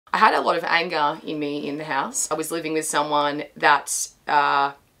I had a lot of anger in me in the house. I was living with someone that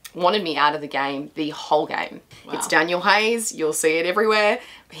wanted me out of the game, the whole game. Wow. It's Daniel Hayes, you'll see it everywhere.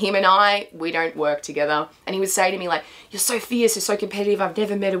 Him and I, we don't work together. And he would say to me like, you're so fierce, you're so competitive, I've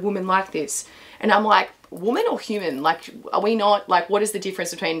never met a woman like this. And I'm like, woman or human? Like, are we not, like, what is the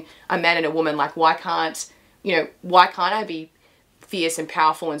difference between a man and a woman? Like, why can't I be fierce and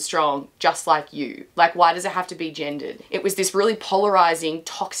powerful and strong just like you? Like, why does it have to be gendered? It was this really polarizing,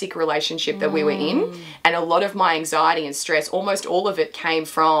 toxic relationship that we were in, and a lot of my anxiety and stress, almost all of it, came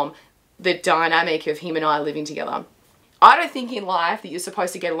from the dynamic of him and I living together. I don't think in life that you're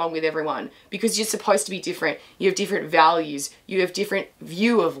supposed to get along with everyone, because you're supposed to be different. You have different values. You have different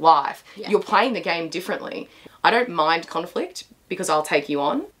view of life. Yeah. You're playing the game differently. I don't mind conflict because I'll take you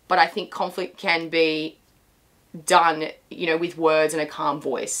on, but I think conflict can be done, you know, with words and a calm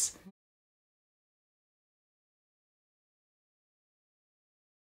voice.